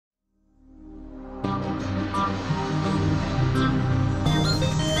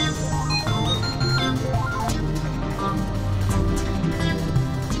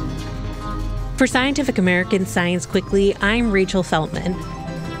For Scientific American Science Quickly, I'm Rachel Feltman.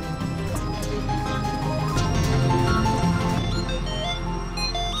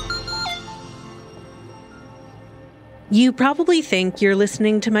 You probably think you're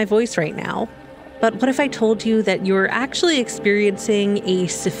listening to my voice right now, but what if I told you that you're actually experiencing a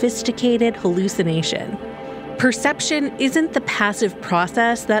sophisticated hallucination? Perception isn't the passive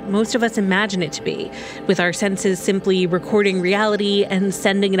process that most of us imagine it to be, with our senses simply recording reality and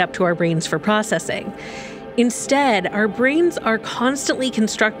sending it up to our brains for processing. Instead, our brains are constantly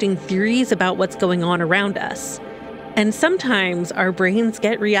constructing theories about what's going on around us. And sometimes our brains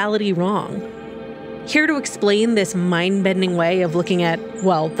get reality wrong. Here to explain this mind-bending way of looking at,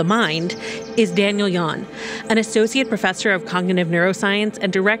 well, the mind, is Daniel Yon, an associate professor of cognitive neuroscience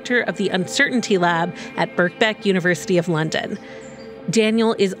and director of the Uncertainty Lab at Birkbeck University of London.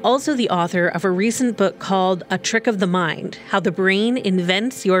 Daniel is also the author of a recent book called A Trick of the Mind: How the Brain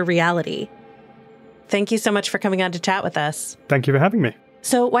Invents Your Reality. Thank you so much for coming on to chat with us. Thank you for having me.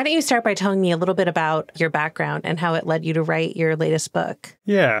 So why don't you start by telling me a little bit about your background and how it led you to write your latest book?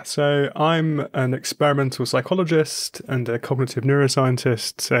 Yeah, so I'm an experimental psychologist and a cognitive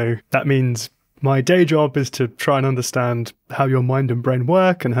neuroscientist. So that means my day job is to try and understand how your mind and brain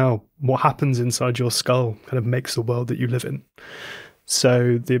work and how what happens inside your skull kind of makes the world that you live in.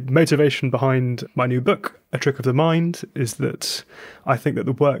 So the motivation behind my new book, A Trick of the Mind, is that I think that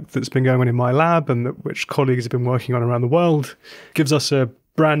the work that's been going on in my lab and that which colleagues have been working on around the world gives us a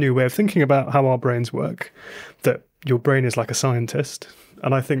brand new way of thinking about how our brains work, that your brain is like a scientist.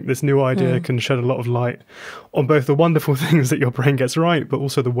 And I think this new idea can shed a lot of light on both the wonderful things that your brain gets right, but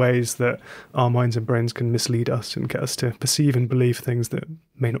also the ways that our minds and brains can mislead us and get us to perceive and believe things that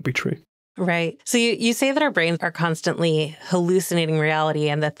may not be true. Right. So you say that our brains are constantly hallucinating reality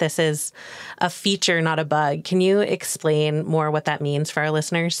and that this is a feature, not a bug. Can you explain more what that means for our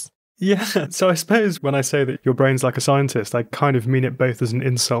listeners? Yeah. So I suppose when I say that your brain's like a scientist, I kind of mean it both as an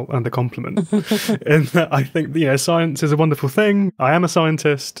insult and a compliment. In that I think, science is a wonderful thing. I am a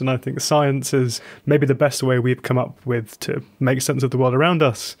scientist, and I think science is maybe the best way we've come up with to make sense of the world around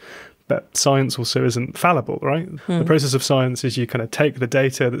us. But science also isn't fallible, right? The process of science is you kind of take the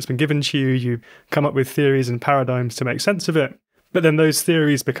data that's been given to you, you come up with theories and paradigms to make sense of it, but then those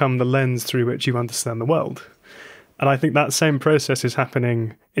theories become the lens through which you understand the world. And I think that same process is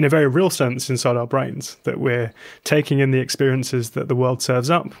happening in a very real sense inside our brains, that we're taking in the experiences that the world serves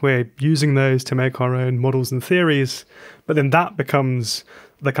up, we're using those to make our own models and theories, but then that becomes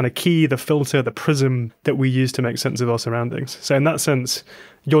the kind of key, the filter, the prism that we use to make sense of our surroundings. So in that sense,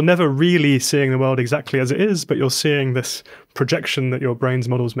 you're never really seeing the world exactly as it is, but you're seeing this projection that your brain's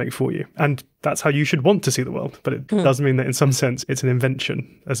models make for you. And that's how you should want to see the world. But it does mean that in some sense, it's an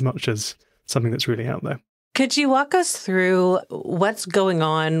invention as much as something that's really out there. Could you walk us through what's going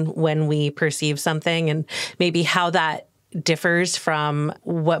on when we perceive something and maybe how that differs from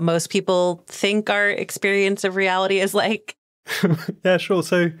what most people think our experience of reality is like? Yeah, sure.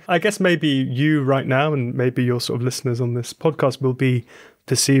 So I guess maybe you right now and maybe your sort of listeners on this podcast will be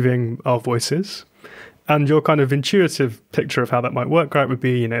perceiving our voices. And your kind of intuitive picture of how that might work, right, would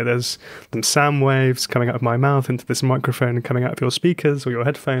be, there's some sound waves coming out of my mouth into this microphone and coming out of your speakers or your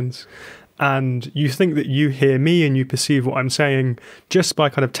headphones. And you think that you hear me and you perceive what I'm saying just by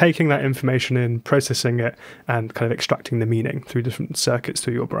kind of taking that information in, processing it, and kind of extracting the meaning through different circuits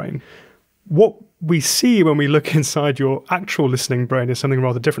through your brain. What we see when we look inside your actual listening brain is something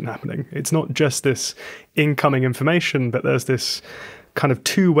rather different happening. It's not just this incoming information, but there's this kind of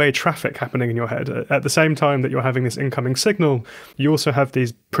two-way traffic happening in your head. At the same time that you're having this incoming signal, you also have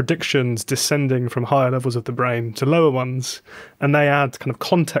these predictions descending from higher levels of the brain to lower ones, and they add kind of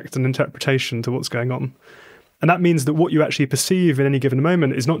context and interpretation to what's going on. And that means that what you actually perceive in any given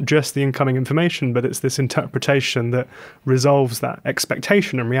moment is not just the incoming information, but it's this interpretation that resolves that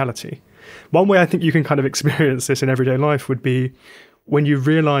expectation and reality. One way I think you can kind of experience this in everyday life would be when you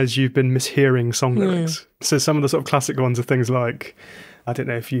realize you've been mishearing song lyrics. So some of the sort of classic ones are things like, I don't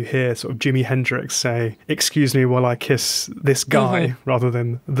know if you hear sort of Jimi Hendrix say, "Excuse me while I kiss this guy," rather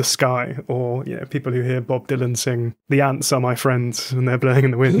than "the sky," or people who hear Bob Dylan sing, "The ants are my friends and they're blowing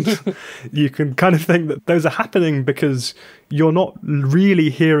in the wind." You can kind of think that those are happening because you're not really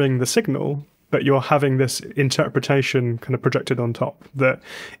hearing the signal, but you're having this interpretation kind of projected on top. That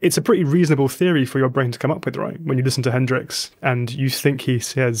it's a pretty reasonable theory for your brain to come up with, right? When you listen to Hendrix and you think he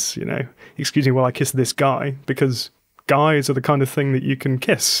says, "Excuse me while I kiss this guy," because skies are the kind of thing that you can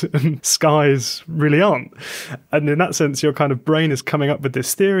kiss and skies really aren't. And in that sense, your kind of brain is coming up with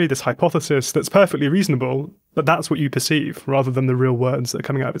this theory, this hypothesis that's perfectly reasonable, but that's what you perceive rather than the real words that are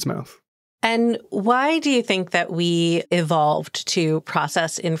coming out of its mouth. And why do you think that we evolved to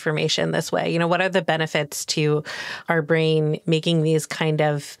process information this way? What are the benefits to our brain making these kind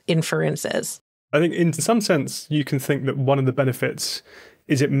of inferences? I think in some sense, you can think that one of the benefits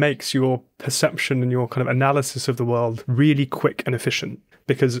is it makes your perception and your kind of analysis of the world really quick and efficient,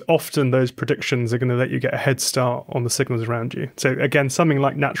 because often those predictions are going to let you get a head start on the signals around you. So again, something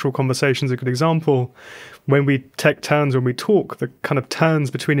like natural conversation is a good example. When we take turns, when we talk, the kind of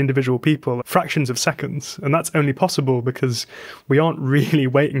turns between individual people are fractions of seconds. And that's only possible because we aren't really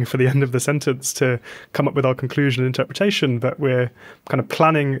waiting for the end of the sentence to come up with our conclusion and interpretation, but we're kind of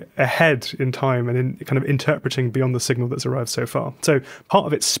planning ahead in time and kind of interpreting beyond the signal that's arrived so far. So part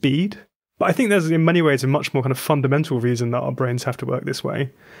of it's speed. But I think there's in many ways a much more kind of fundamental reason that our brains have to work this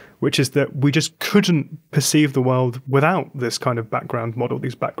way, which is that we just couldn't perceive the world without this kind of background model,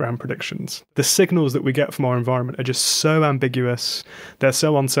 these background predictions. The signals that we get from our environment are just so ambiguous, they're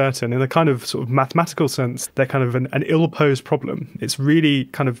so uncertain. In a kind of sort of mathematical sense, they're kind of an ill-posed problem. It's really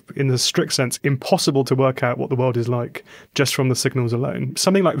kind of, in the strict sense, impossible to work out what the world is like just from the signals alone.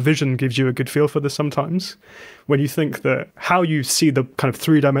 Something like vision gives you a good feel for this sometimes. When you think that how you see the kind of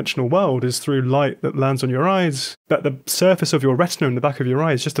three-dimensional world is through light that lands on your eyes, but the surface of your retina in the back of your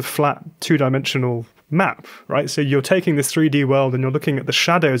eye is just a flat two-dimensional map, right? So you're taking this 3D world and you're looking at the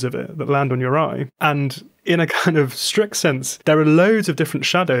shadows of it that land on your eye. And in a kind of strict sense, there are loads of different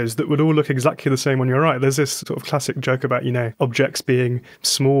shadows that would all look exactly the same on your eye. There's this sort of classic joke about, objects being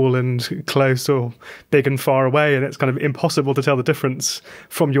small and close or big and far away, and it's kind of impossible to tell the difference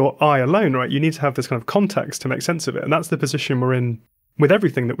from your eye alone, right? You need to have this kind of context to make sense of it. And that's the position we're in with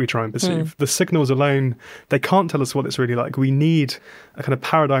everything that we try and perceive. The signals alone, they can't tell us what it's really like. We need a kind of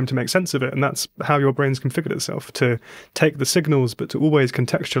paradigm to make sense of it. And that's how your brain's configured itself, to take the signals, but to always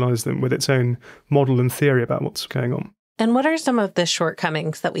contextualize them with its own model and theory about what's going on. And what are some of the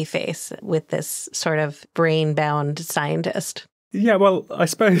shortcomings that we face with this sort of brain-bound scientist? Yeah, well, I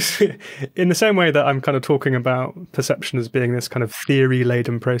suppose in the same way that I'm kind of talking about perception as being this kind of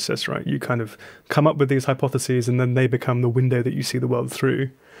theory-laden process, right? You kind of come up with these hypotheses and then they become the window that you see the world through.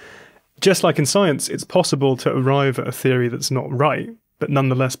 Just like in science, it's possible to arrive at a theory that's not right, but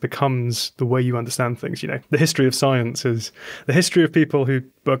nonetheless becomes the way you understand things. The history of science is the history of people who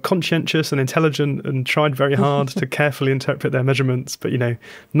were conscientious and intelligent and tried very hard to carefully interpret their measurements, but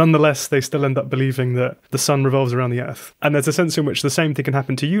nonetheless they still end up believing that the sun revolves around the earth. And there's a sense in which the same thing can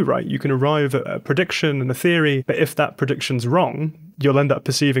happen to you, right? You can arrive at a prediction and a theory, but if that prediction's wrong, you'll end up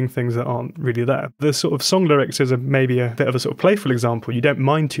perceiving things that aren't really there. The sort of song lyrics is maybe a bit of a sort of playful example. You don't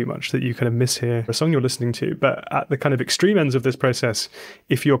mind too much that you kind of mishear a song you're listening to, but at the kind of extreme ends of this process,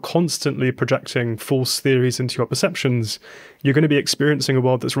 if you're constantly projecting false theories into your perceptions, you're going to be experiencing a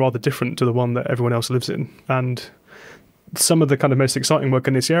world that's rather different to the one that everyone else lives in. And some of the kind of most exciting work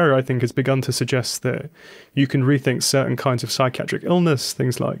in this area, I think, has begun to suggest that you can rethink certain kinds of psychiatric illness,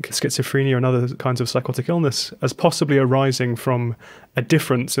 things like schizophrenia and other kinds of psychotic illness, as possibly arising from a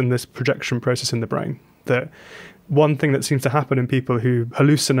difference in this projection process in the brain. That one thing that seems to happen in people who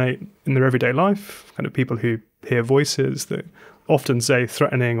hallucinate in their everyday life, kind of people who hear voices that often say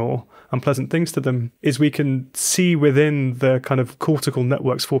threatening or unpleasant things to them, is we can see within the kind of cortical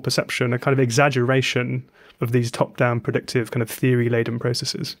networks for perception a kind of exaggeration of these top-down predictive kind of theory-laden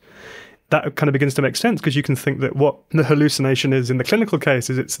processes. That kind of begins to make sense because you can think that what the hallucination is in the clinical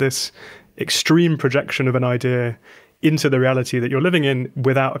case is it's this extreme projection of an idea into the reality that you're living in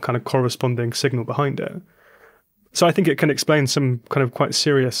without a kind of corresponding signal behind it. So I think it can explain some kind of quite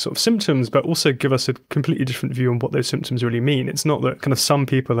serious sort of symptoms, but also give us a completely different view on what those symptoms really mean. It's not that kind of some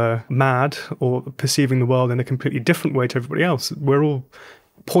people are mad or perceiving the world in a completely different way to everybody else. We're all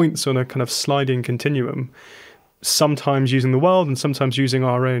points on a kind of sliding continuum, sometimes using the world and sometimes using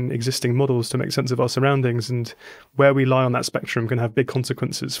our own existing models to make sense of our surroundings. And where we lie on that spectrum can have big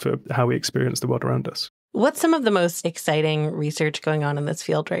consequences for how we experience the world around us. What's some of the most exciting research going on in this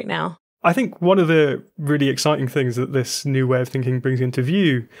field right now? I think one of the really exciting things that this new way of thinking brings into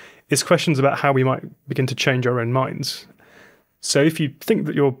view is questions about how we might begin to change our own minds. So if you think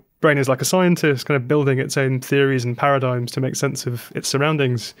that your brain is like a scientist, kind of building its own theories and paradigms to make sense of its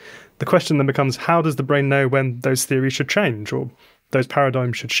surroundings, the question then becomes, how does the brain know when those theories should change or those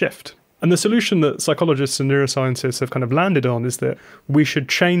paradigms should shift? And the solution that psychologists and neuroscientists have kind of landed on is that we should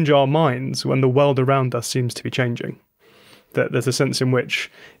change our minds when the world around us seems to be changing. That there's a sense in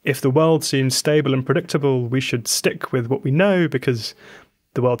which if the world seems stable and predictable, we should stick with what we know because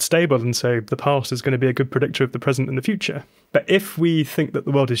the world's stable, and so the past is going to be a good predictor of the present and the future. But if we think that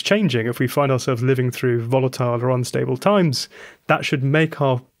the world is changing, if we find ourselves living through volatile or unstable times, that should make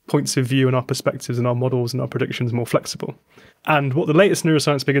our points of view and our perspectives and our models and our predictions more flexible. And what the latest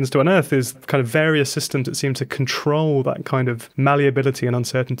neuroscience begins to unearth is kind of various systems that seem to control that kind of malleability and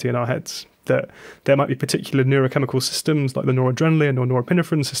uncertainty in our heads. That there might be particular neurochemical systems like the noradrenaline or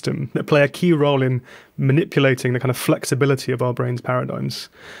norepinephrine system that play a key role in manipulating the kind of flexibility of our brain's paradigms,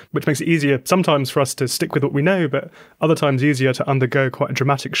 which makes it easier sometimes for us to stick with what we know, but other times easier to undergo quite a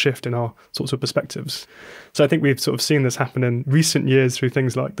dramatic shift in our sorts of perspectives. So I think we've sort of seen this happen in recent years through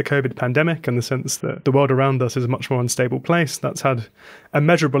things like the COVID pandemic and the sense that the world around us is a much more unstable place. That's had a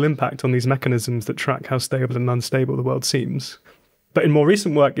measurable impact on these mechanisms that track how stable and unstable the world seems. But in more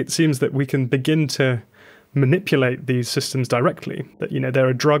recent work, it seems that we can begin to manipulate these systems directly. That, there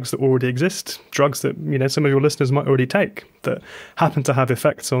are drugs that already exist, drugs that, some of your listeners might already take that happen to have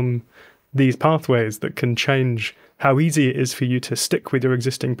effects on these pathways that can change how easy it is for you to stick with your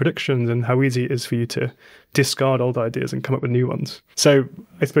existing predictions and how easy it is for you to discard old ideas and come up with new ones. So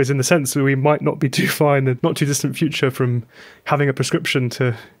I suppose in the sense that we might not be too far in the not too distant future from having a prescription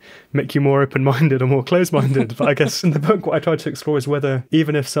to make you more open-minded or more closed-minded. But I guess in the book, what I tried to explore is whether,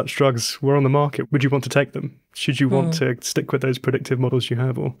 even if such drugs were on the market, would you want to take them? Should you want to stick with those predictive models you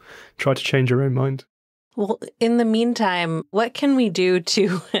have or try to change your own mind? Well, in the meantime, what can we do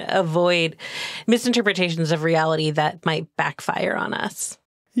to avoid misinterpretations of reality that might backfire on us?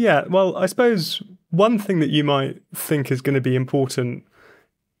 Yeah, well, I suppose one thing that you might think is going to be important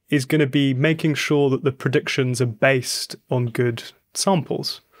is going to be making sure that the predictions are based on good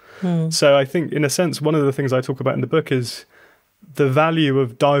samples. So I think, in a sense, one of the things I talk about in the book is the value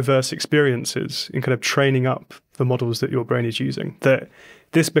of diverse experiences in kind of training up the models that your brain is using. That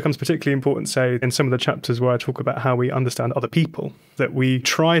this becomes particularly important, say, in some of the chapters where I talk about how we understand other people, that we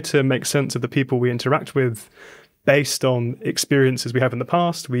try to make sense of the people we interact with based on experiences we have in the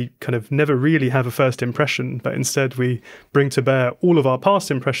past. We kind of never really have a first impression, but instead we bring to bear all of our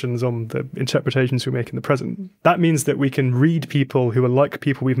past impressions on the interpretations we make in the present. That means that we can read people who are like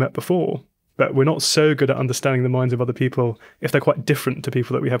people we've met before, but we're not so good at understanding the minds of other people if they're quite different to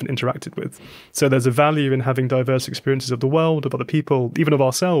people that we haven't interacted with. So there's a value in having diverse experiences of the world, of other people, even of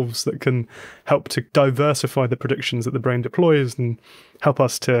ourselves, that can help to diversify the predictions that the brain deploys and help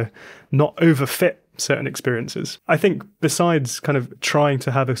us to not overfit certain experiences. I think besides kind of trying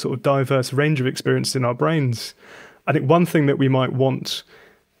to have a sort of diverse range of experiences in our brains, I think one thing that we might want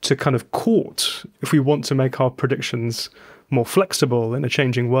to kind of court if we want to make our predictions more flexible in a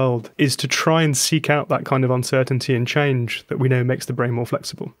changing world is to try and seek out that kind of uncertainty and change that we know makes the brain more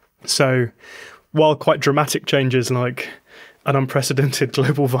flexible. So while quite dramatic changes like an unprecedented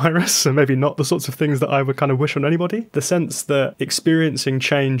global virus are maybe not the sorts of things that I would kind of wish on anybody, the sense that experiencing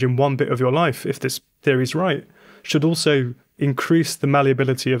change in one bit of your life, if this theory is right, should also increase the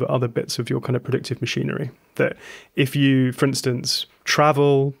malleability of other bits of your kind of predictive machinery. That if you, for instance,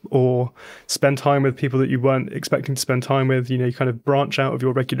 travel or spend time with people that you weren't expecting to spend time with, you kind of branch out of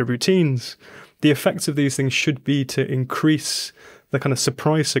your regular routines, the effects of these things should be to increase the kind of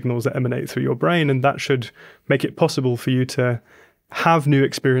surprise signals that emanate through your brain, and that should make it possible for you to have new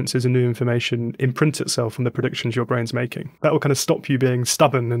experiences and new information imprint itself on the predictions your brain's making. That will kind of stop you being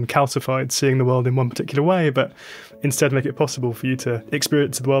stubborn and calcified, seeing the world in one particular way, but instead make it possible for you to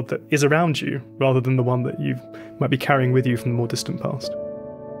experience the world that is around you rather than the one that you might be carrying with you from the more distant past.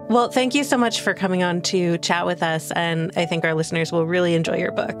 Well, thank you so much for coming on to chat with us, and I think our listeners will really enjoy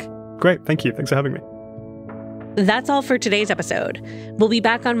your book. Great, thank you. Thanks for having me. That's all for today's episode. We'll be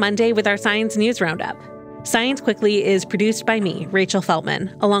back on Monday with our Science News Roundup. Science Quickly is produced by me, Rachel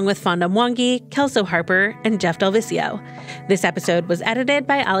Feltman, along with Fonda Mwangi, Kelso Harper, and Jeff DelViscio. This episode was edited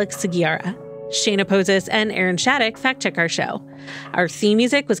by Alex Sugiura. Shayna Posses and Aaron Shattuck fact-check our show. Our theme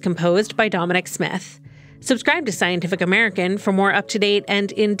music was composed by Dominic Smith. Subscribe to Scientific American for more up-to-date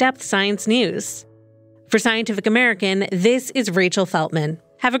and in-depth science news. For Scientific American, this is Rachel Feltman.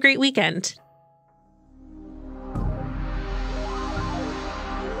 Have a great weekend.